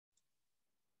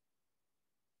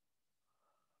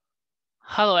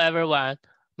Hello everyone,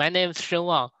 my name is Shen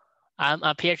Wang. I'm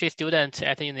a PhD student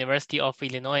at the University of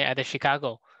Illinois at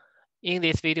Chicago. In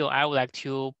this video, I would like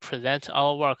to present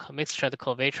our work,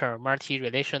 Mixed-Curvature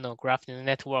Multi-relational Graph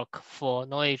Network for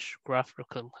Knowledge Graph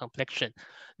Completion.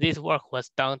 This work was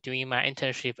done during my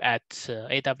internship at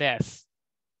AWS.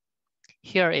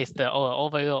 Here is the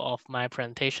overview of my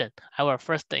presentation. I will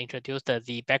first introduce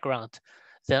the background,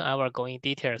 then I will go in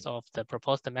details of the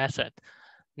proposed method.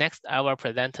 Next, I will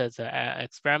present the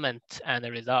experiment and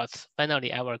the results.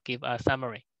 Finally, I will give a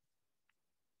summary.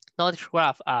 Knowledge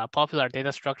graphs are popular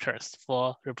data structures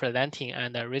for representing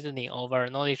and reasoning over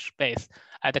knowledge space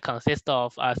and consist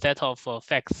of a set of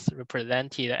facts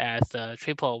represented as a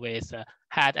triple with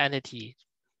head entity,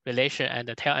 relation,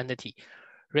 and tail entity.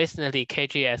 Recently,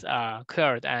 KGS are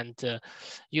acquired and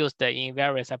used in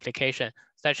various applications,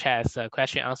 such as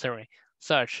question answering,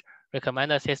 search,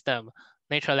 recommender system,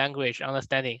 natural language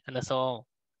understanding, and so on.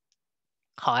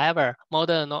 However,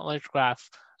 modern knowledge graphs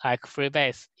like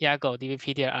Freebase, Yago,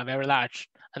 DBpedia are very large,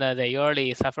 and they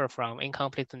usually suffer from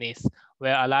incompleteness,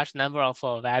 where a large number of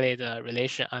valid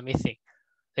relations are missing.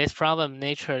 This problem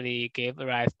naturally gave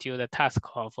rise to the task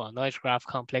of knowledge graph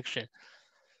completion,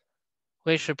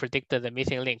 which predicted the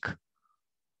missing link.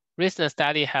 Recent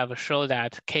studies have shown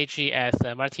that KG as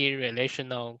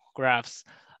multi-relational graphs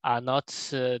are not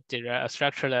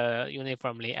structured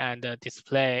uniformly and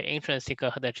display intrinsic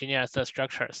heterogeneous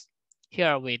structures.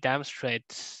 Here we demonstrate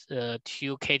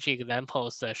two KG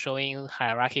examples showing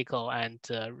hierarchical and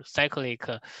cyclic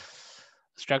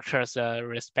structures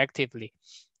respectively.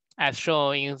 As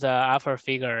shown in the upper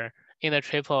figure, in the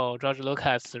triple, George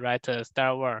Lucas writes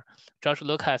Star Wars. George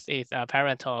Lucas is a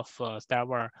parent of Star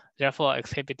Wars, therefore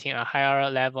exhibiting a higher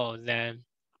level than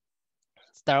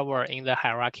Star Wars in the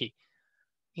hierarchy.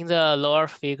 In the lower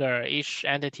figure, each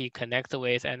entity connects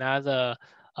with another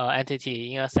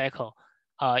entity in a cycle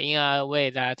in a way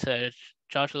that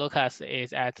George Lucas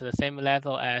is at the same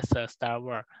level as Star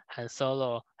Wars, Han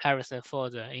Solo, Harrison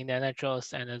Ford, Indiana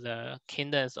Jones, and the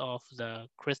Kingdoms of the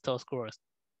Crystal Scrolls.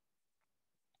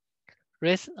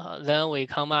 Then we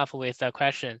come up with the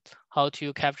question, how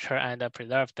to capture and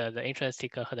preserve the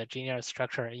intrinsic heterogeneous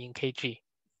structure in KG.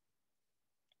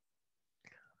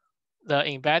 The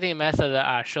embedding methods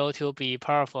are shown to be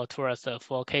powerful tools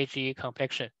for KG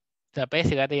completion. The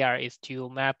basic idea is to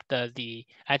map the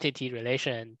entity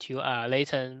relation to a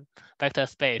latent vector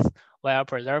space while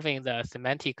preserving the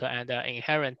semantic and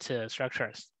inherent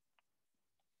structures.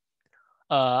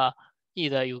 The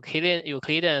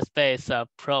Euclidean space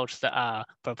approaches are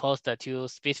proposed to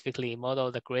specifically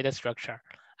model the grid structure,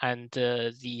 and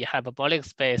the hyperbolic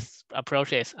space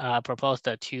approaches are proposed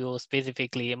to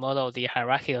specifically model the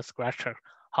hierarchical structure.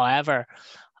 However,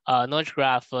 knowledge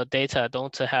graph data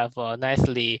don't have a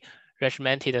nicely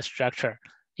regimented structure.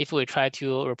 If we try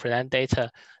to represent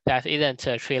data that isn't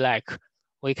tree-like,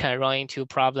 we can run into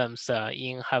problems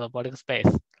in hyperbolic space.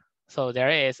 So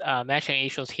there is matching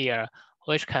issues here,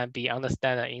 which can be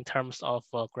understood in terms of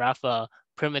graph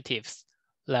primitives,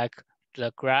 like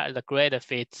the grid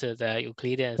fits the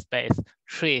Euclidean space,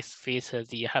 trees fit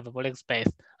the hyperbolic space,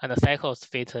 and the cycles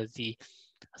fit the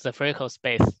spherical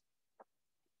space.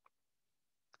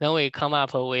 Then we come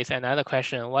up with another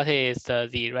question, what is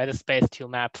the right space to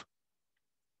map?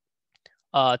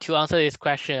 To answer this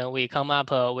question, we come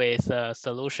up with a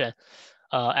solution,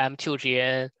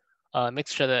 M2GN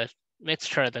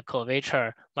mixed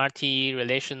curvature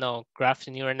multi-relational graph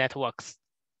neural networks.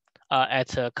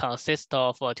 It consists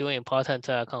of two important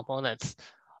components,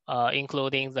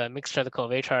 including the mixed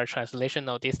curvature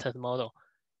translational distance model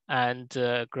and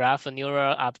graph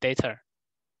neural updater.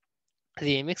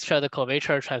 The mixed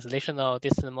curvature translational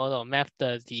distance model mapped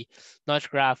the knowledge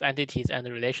graph entities and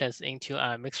relations into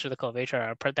a mixed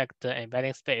curvature product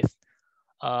embedding space.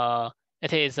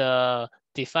 It is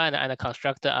defined and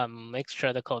construct a mixed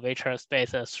curvature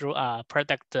space through a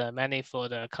product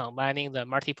manifold combining the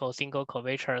multiple single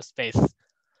curvature space,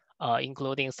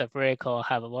 including spherical,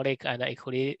 hyperbolic, and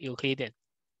Euclidean.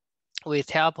 With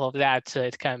help of that,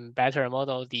 it can better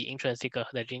model the intrinsic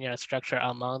heterogeneous structure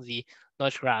among the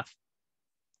knowledge graph.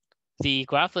 The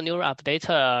graph neural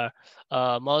updater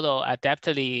model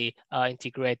adaptively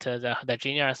integrates the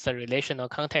heterogeneous relational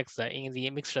context in the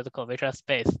mixed curvature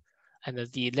space. And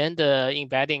the lambda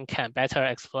embedding can better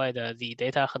exploit the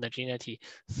data heterogeneity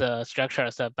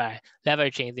structures by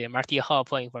leveraging the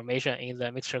multi-hop information in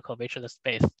the mixed curvature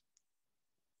space.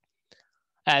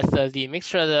 As the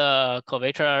mixed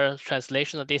curvature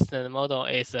translational distance model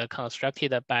is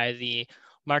constructed by the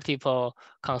multiple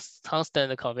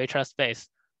constant curvature space,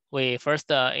 we first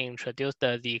introduced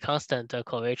the constant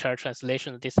curvature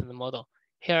translation distance model.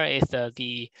 Here is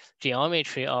the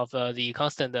geometry of the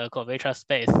constant curvature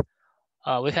space.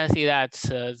 We can see that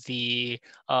the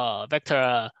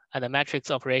vector and the matrix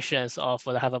operations of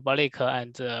the hyperbolic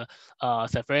and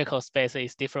spherical space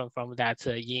is different from that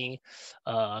in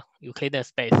Euclidean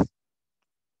space.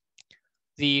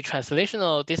 The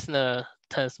translational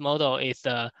distance model is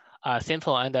a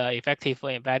simple and effective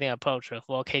embedding approach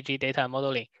for KG data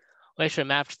modeling, which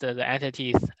maps the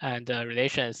entities and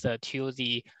relations to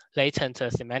the latent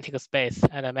semantic space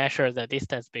and measures the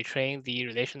distance between the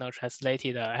relational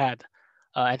translated head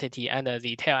entity and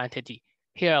the tail entity.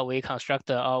 Here we construct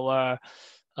our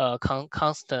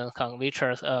constant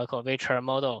curvature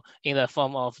model in the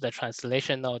form of the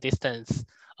translational distance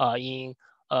in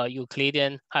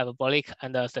Euclidean hyperbolic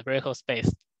and spherical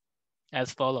space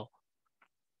as follow.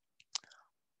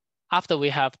 After we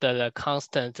have the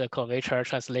constant curvature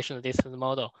translational distance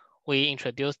model, we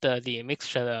introduced the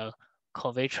mixed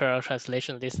curvature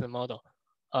translational distance model.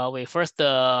 We first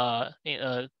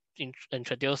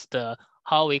introduced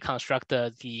how we construct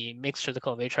the mixed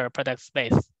curvature product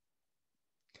space.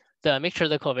 The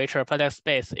mixed curvature product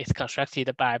space is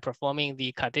constructed by performing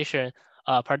the Cartesian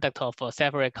product of a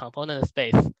separate component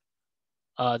space.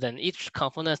 Then each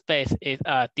component space is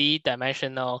a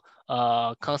d-dimensional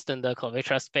constant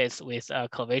curvature space with a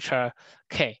curvature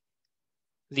k.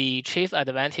 The chief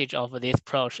advantage of this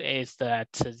approach is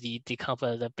that the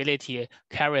decomposability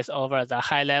carries over the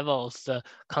high levels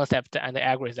concept and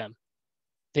algorithm.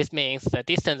 This means the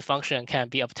distance function can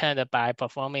be obtained by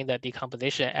performing the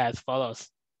decomposition as follows.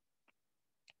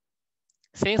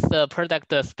 Since the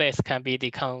product space can be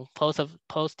decomposed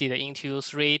into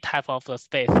three types of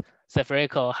space,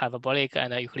 spherical, hyperbolic,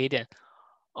 and Euclidean,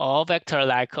 all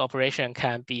vector-like operation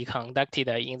can be conducted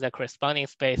in the corresponding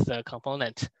space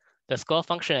component. The score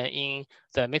function in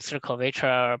the mixed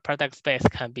curvature product space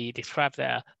can be described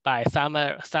by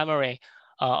summary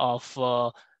of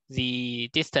the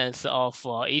distance of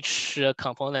each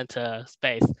component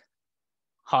space.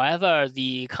 However,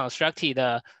 the constructed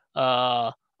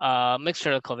mixed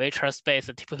curvature space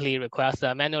typically requires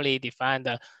manually defined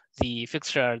the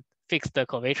fixed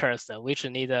curvatures, which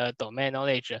need domain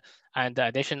knowledge and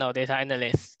additional data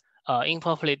analysis.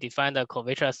 Improperly defined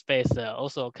curvature space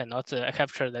also cannot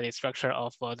capture the structure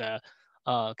of the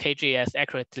KGS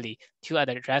accurately. To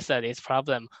address this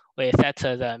problem, we set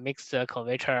the mixed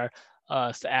curvature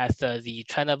as the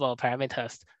trainable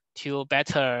parameters to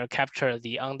better capture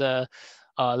the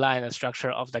underlying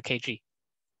structure of the KG.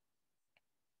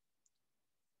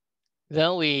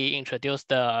 Then we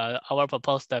introduced our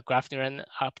proposed graph neuron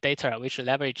updater, which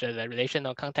leverages the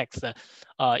relational context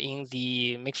in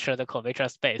the mixed curvature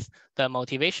space. The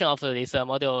motivation of this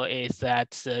model is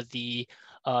that the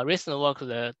recent work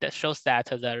that shows that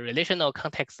the relational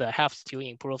context helps to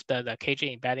improve the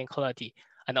KG embedding quality.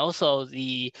 And also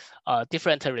the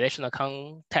different relational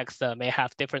contexts may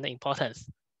have different importance.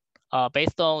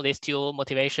 Based on these two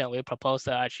motivations, we propose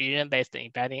a region-based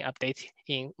embedding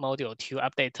updating module to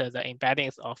update the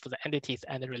embeddings of the entities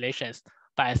and the relations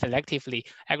by selectively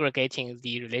aggregating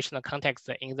the relational context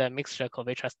in the mixed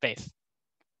curvature space.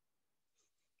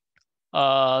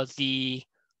 The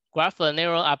graph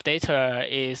neural updater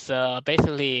is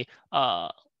basically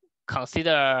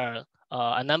consider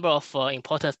a number of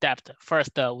important steps.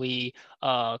 First, we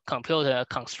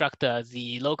construct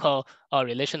the local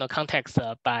relational context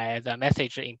by the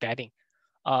message embedding.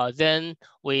 Then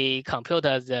we compute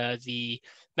the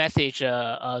message,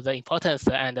 the importance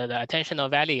and the attentional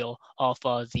value of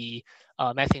the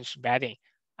message embedding.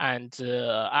 And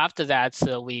after that,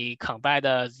 we combine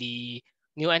the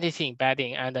new entity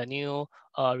embedding and the new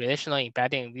relational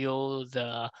embedding view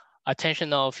the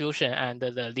attentional fusion and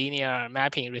the linear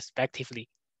mapping respectively.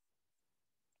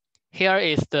 Here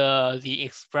is the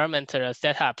experimental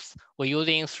setups. We're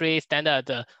using three standard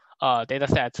data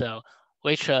sets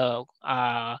which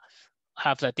have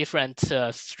the different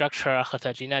structure,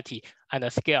 heterogeneity,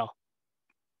 and scale.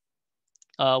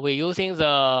 We're using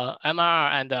the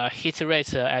MR and hit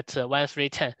rate at 1, 3,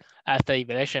 10 as the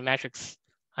evaluation metrics.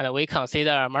 And we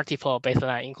consider multiple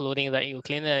baseline, including the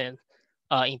Euclidean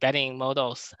embedding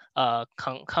models,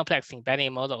 complex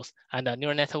embedding models, and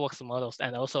neural networks models,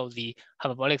 and also the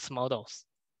hyperbolics models.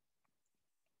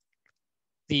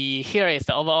 Here is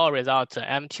the overall result.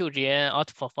 M2GN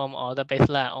outperform all the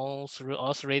baseline on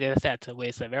all three data sets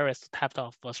with various types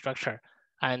of structure.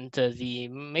 And the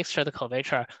mixed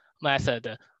curvature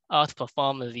method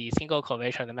outperform the single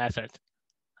curvature method.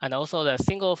 And also the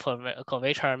single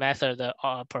curvature method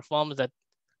performs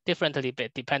differently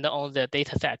depending on the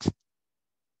data set.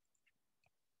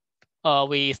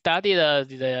 We studied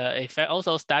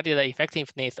also studied the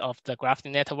effectiveness of the graph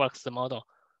networks model.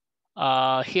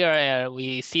 Here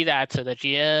we see that the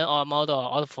GN model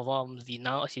outperforms the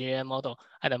non-GN model,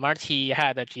 and the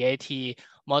multi-head GAT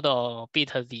model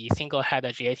beat the single-head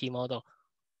GAT model.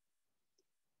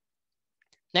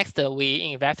 Next,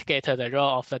 we investigate the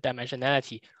role of the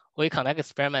dimensionality. We conduct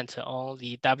experiment on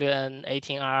the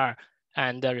WN18RR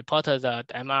and reported the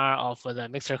MR of the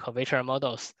mixed curvature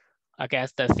models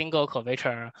against the single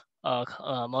curvature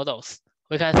models.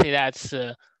 We can see that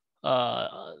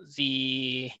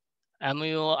the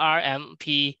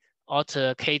MURMP out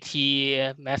KT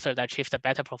method achieves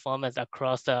better performance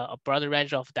across a broad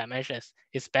range of dimensions,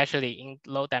 especially in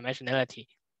low dimensionality.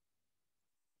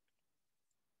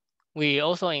 We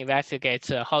also investigate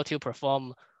how to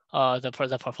perform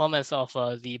the performance of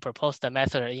the proposed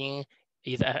method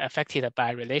is affected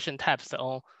by relation types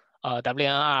on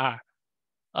WNRR.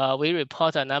 We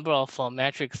report a number of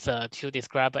metrics to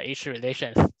describe each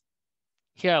relations.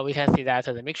 Here we can see that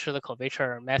the mixed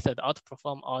curvature method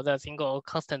outperforms all the single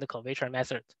constant curvature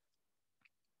methods.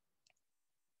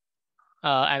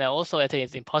 And also it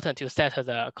is important to set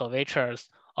the curvatures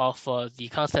of the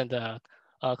constant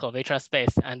curvature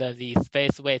space and the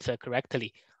space weight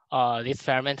correctly. These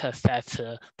parameter sets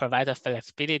provide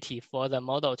flexibility for the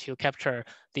model to capture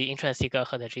the intrinsic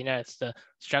heterogeneous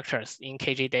structures in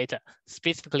KG data.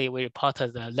 Specifically, we report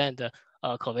the land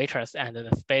curvatures and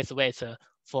the space weights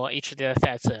for each data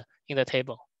set in the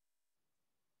table.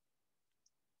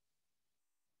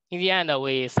 In the end,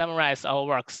 we summarize our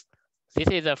works. This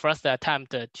is the first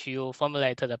attempt to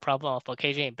formulate the problem of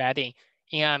KG embedding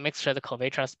in a mixed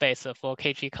curvature space for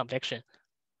KG complexion,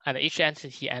 and each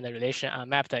entity and relation are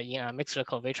mapped in a mixed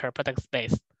curvature product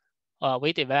space.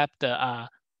 We developed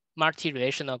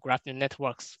multi-relational graph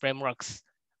networks frameworks,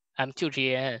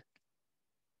 M2GAN.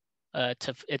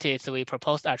 We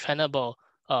proposed a trainable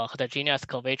heterogeneous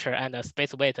curvature and a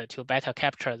space weight to better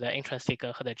capture the intrinsic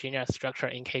heterogeneous structure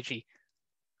in KG.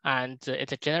 And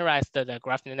it generalized the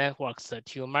graph networks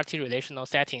to multi-relational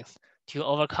settings to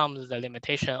overcome the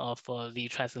limitation of the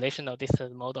translational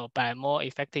distance model by more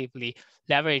effectively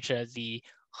leverage the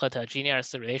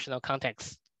heterogeneous relational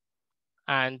context.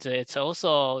 And it's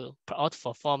also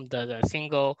outperformed the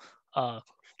single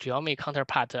geometry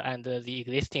counterpart and the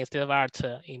existing state-of-art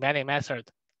embedding method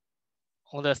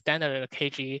on the standard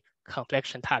KG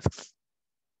complexion tasks.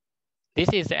 This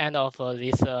is the end of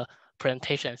this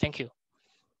presentation. Thank you.